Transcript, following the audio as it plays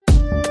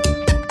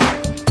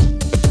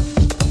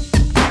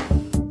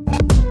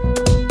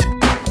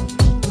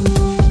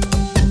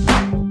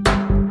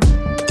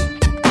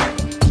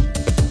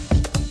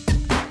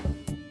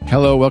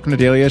welcome to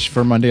Dailyish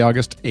for Monday,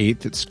 August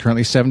 8th. It's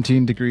currently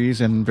 17 degrees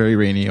and very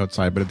rainy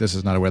outside, but this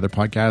is not a weather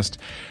podcast.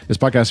 This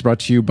podcast is brought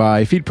to you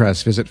by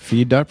FeedPress. Visit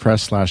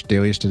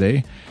feed.press/Dailyish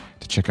today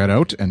to check it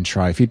out and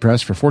try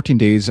FeedPress for 14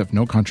 days of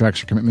no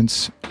contracts or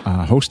commitments,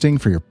 hosting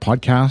for your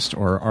podcast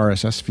or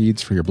RSS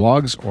feeds for your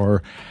blogs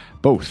or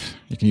both.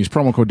 You can use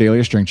promo code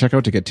Dailyish during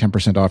checkout to get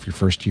 10% off your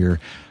first year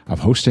of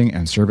hosting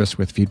and service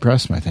with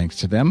FeedPress. My thanks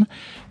to them.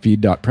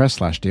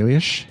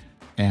 Feed.press/Dailyish.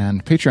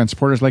 And Patreon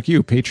supporters like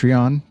you,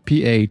 Patreon,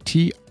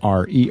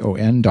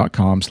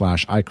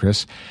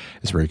 patreon.com/iChris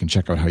is where you can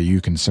check out how you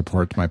can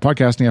support my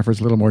podcasting efforts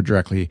a little more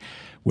directly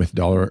with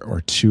 $1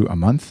 or $2 a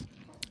month.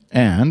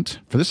 And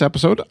for this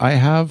episode, I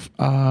have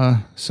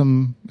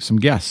some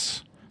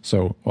guests.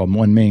 So,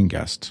 one main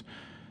guest.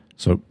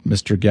 So,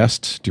 Mr.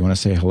 Guest, do you want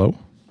to say hello?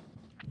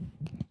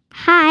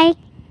 Hi.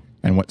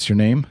 And what's your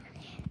name?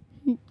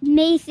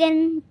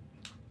 Mason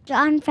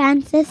John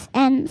Francis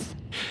Enns.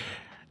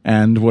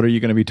 And what are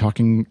you going to be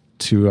talking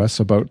to us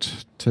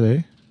about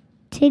today?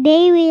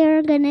 Today we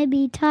are going to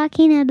be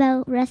talking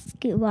about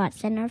rescue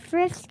bots. And our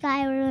first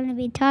guy we're going to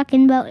be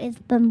talking about is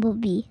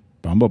Bumblebee.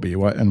 Bumblebee?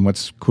 What? And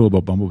what's cool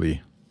about Bumblebee?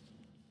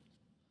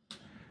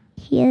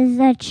 He is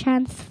a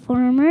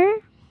transformer.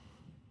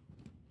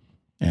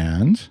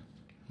 And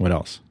what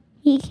else?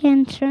 He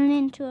can turn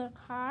into a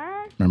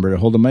car. Remember to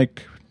hold the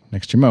mic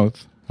next to your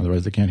mouth,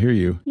 otherwise they can't hear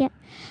you. Yep.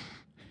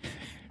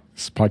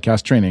 It's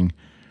podcast training.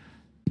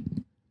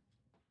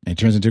 And he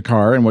turns into a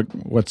car, and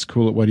what's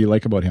cool? What do you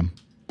like about him?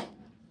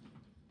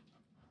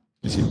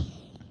 Is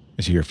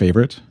he your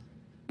favorite?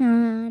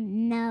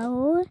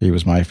 No. He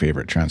was my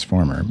favorite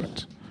Transformer,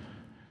 but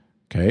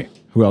okay.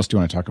 Who else do you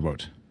want to talk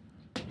about?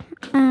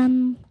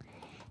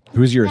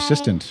 Who's your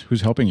assistant?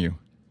 Who's helping you?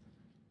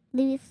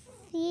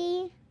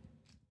 Lucy.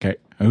 Okay.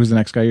 Who's the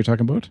next guy you're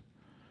talking about?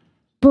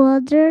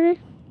 Boulder.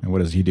 And what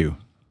does he do?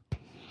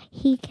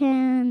 He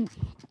can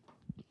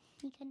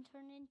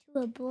turn into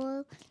a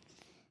bull.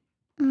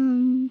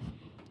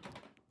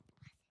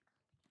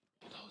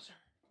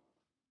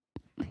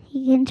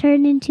 He can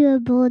turn into a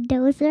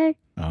bulldozer.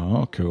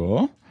 Oh,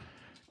 cool.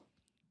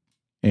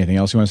 Anything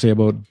else you want to say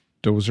about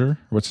Dozer?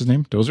 What's his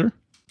name? Dozer?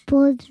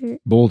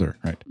 Boulder,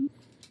 right.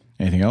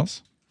 Anything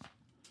else?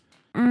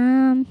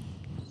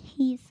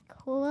 He's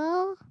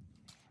cool.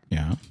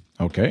 Yeah.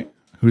 Okay.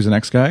 Who's the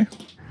next guy?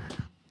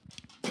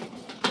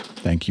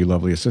 Thank you,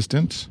 lovely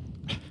assistant.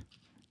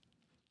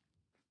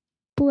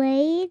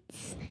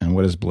 Blades. And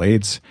what does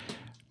Blades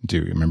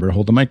do? Remember to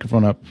hold the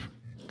microphone up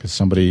because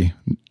somebody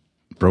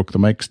broke the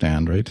mic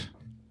stand, right?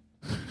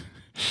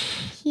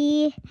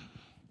 He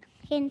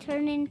can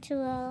turn into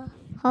a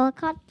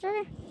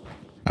helicopter.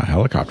 A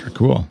helicopter,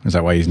 cool. Is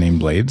that why he's named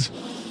Blades?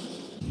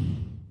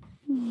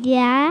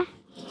 Yeah.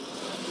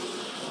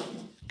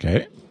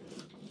 Okay.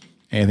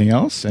 Anything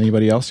else?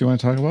 Anybody else you want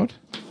to talk about?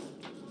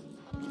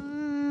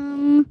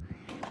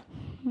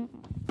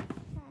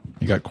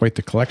 You got quite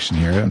the collection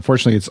here.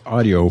 Unfortunately, it's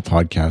audio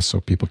podcast, so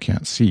people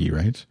can't see,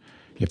 right?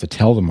 You have to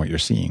tell them what you're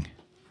seeing.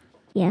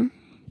 Yeah.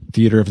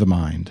 Theater of the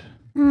mind.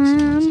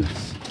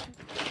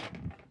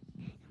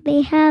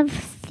 They have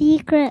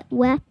secret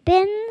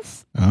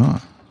weapons.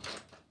 Oh.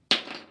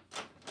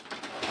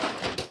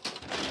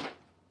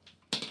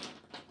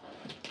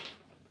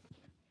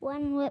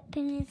 One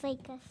weapon is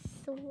like a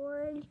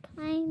sword,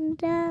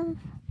 kind of.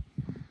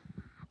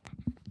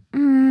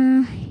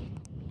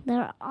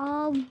 They're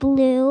all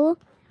blue.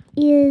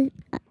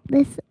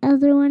 This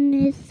other one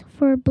is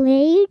for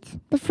blades.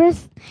 This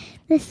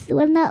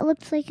one that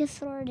looks like a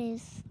sword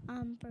is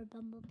for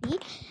Bumblebee.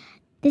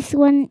 This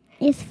one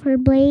is for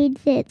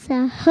blades. It's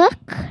a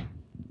hook.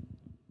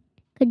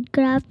 Could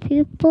grab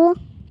people.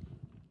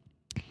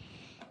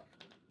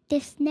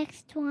 This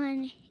next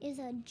one is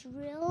a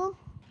drill.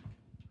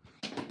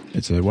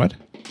 It's a what?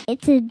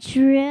 It's a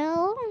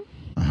drill.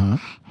 Uh-huh.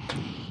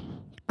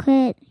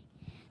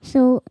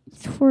 So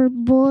it's for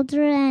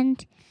Boulder,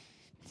 and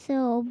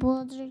so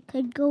Boulder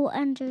could go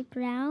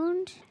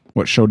underground.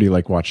 What show do you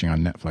like watching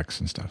on Netflix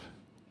and stuff?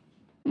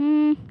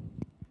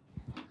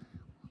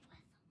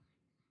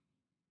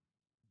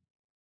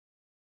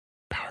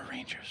 Power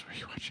Rangers. What are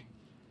you watching?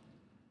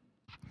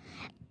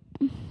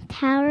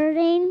 Power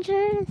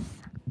Rangers.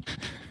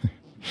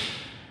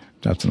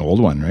 That's an old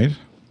one, right?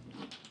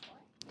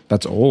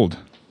 That's old.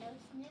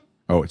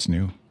 Oh, it's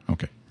new.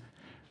 Okay.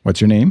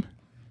 What's your name?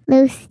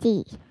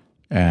 Lucy.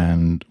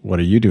 And what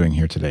are you doing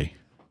here today?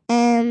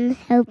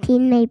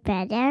 Helping my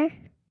brother.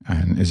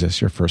 And is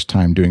this your first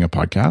time doing a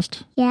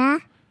podcast? Yeah.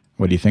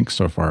 What do you think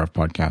so far of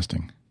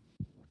podcasting?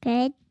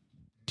 Good.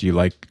 Do you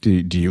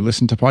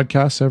listen to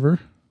podcasts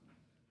ever?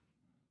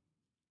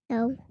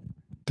 No.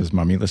 Does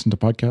Mommy listen to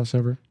podcasts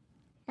ever?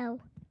 No.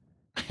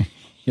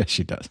 Yes,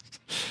 she does.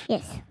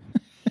 Yes.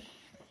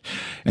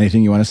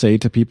 Anything you want to say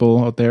to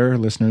people out there,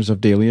 listeners of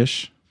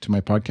Dailyish, to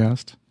my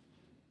podcast?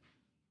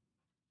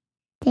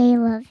 They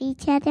love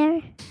each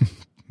other.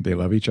 They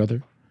love each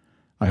other?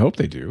 I hope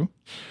they do.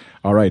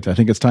 All right, I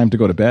think it's time to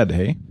go to bed,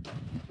 hey?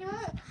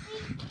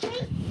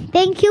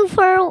 Thank you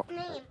for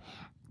name.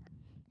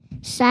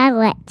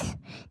 Charlotte.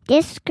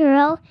 This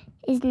girl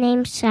is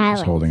named He's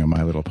Silent. holding a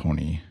My Little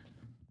Pony.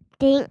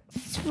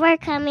 Thanks for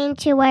coming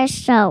to our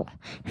show,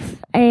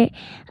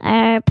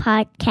 our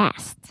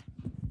podcast.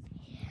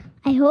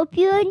 I hope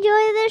you enjoy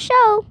the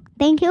show.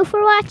 Thank you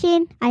for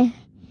watching.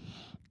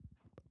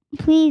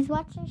 Please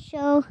watch the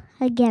show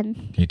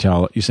again.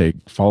 You say,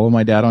 follow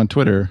my dad on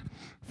Twitter.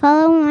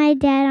 Follow my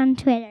dad on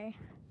Twitter.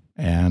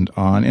 And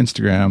on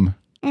Instagram.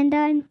 And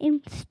on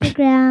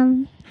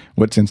Instagram.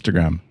 What's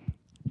Instagram?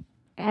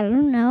 I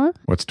don't know.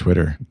 What's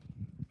Twitter?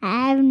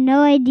 I have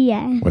no idea.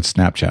 What's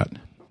Snapchat?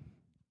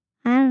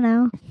 I don't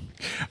know.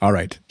 All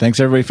right. Thanks,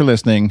 everybody, for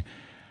listening.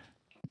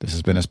 This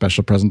has been a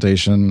special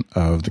presentation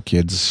of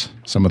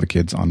some of the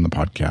kids on the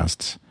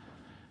podcasts.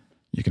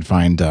 You can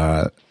find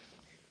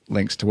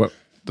links to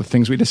the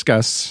things we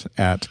discuss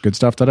at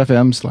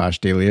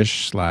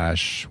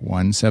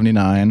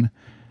goodstuff.fm/dailyish/179.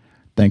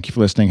 Thank you for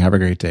listening. Have a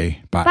great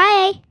day. Bye.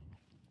 Bye.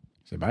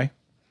 Say bye.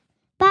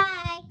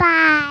 Bye.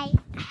 Bye.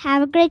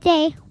 Have a great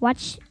day.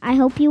 I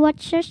hope you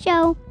watch the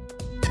show.